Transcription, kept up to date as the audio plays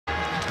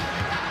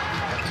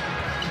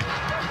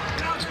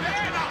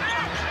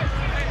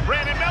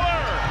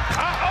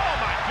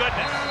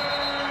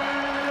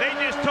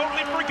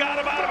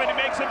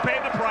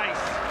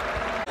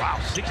Price. Wow,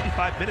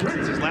 65 minutes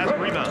since his last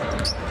rebound.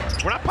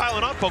 We're not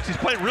piling on, folks. He's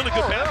playing really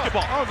good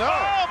basketball. Oh, no.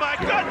 Oh, my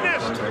goodness.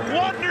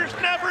 Wonders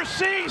never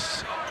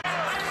cease.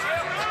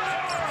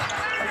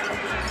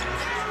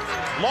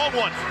 Long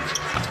one.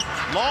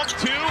 Long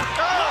two.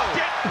 Look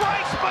at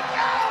Bryce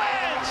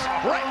McGowens.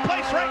 Right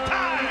place, right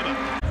time.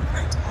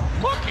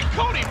 Look at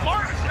Cody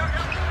Martin.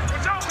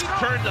 He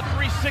turned the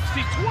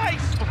 360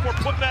 twice before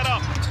putting that up.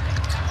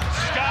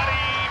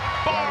 Scotty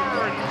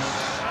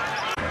Barnes.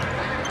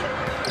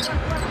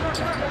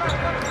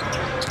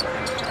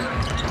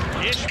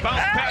 Ish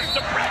bounce pass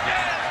to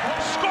Brendan.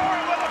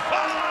 Scoring with a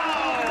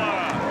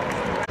foul.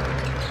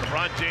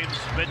 LeBron James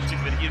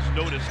mentioning that he has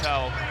noticed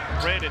how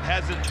Brandon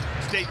hasn't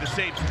stayed the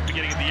same since the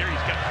beginning of the year. He's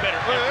gotten better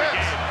every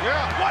game.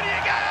 Yeah. What do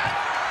you got?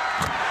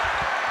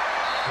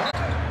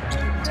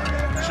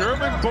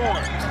 German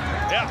born.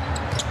 Yeah.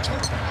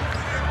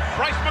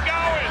 Bryce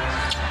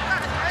McGowens.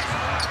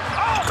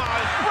 Oh my,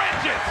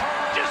 Bridges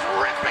just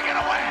ripping it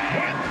away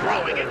and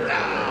throwing it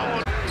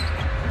down.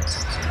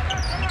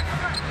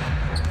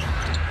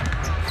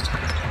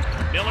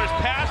 Miller's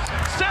pass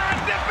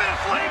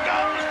serendipitously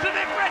goes to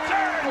Nick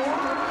Richards.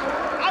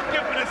 I'll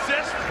give him an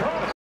assist.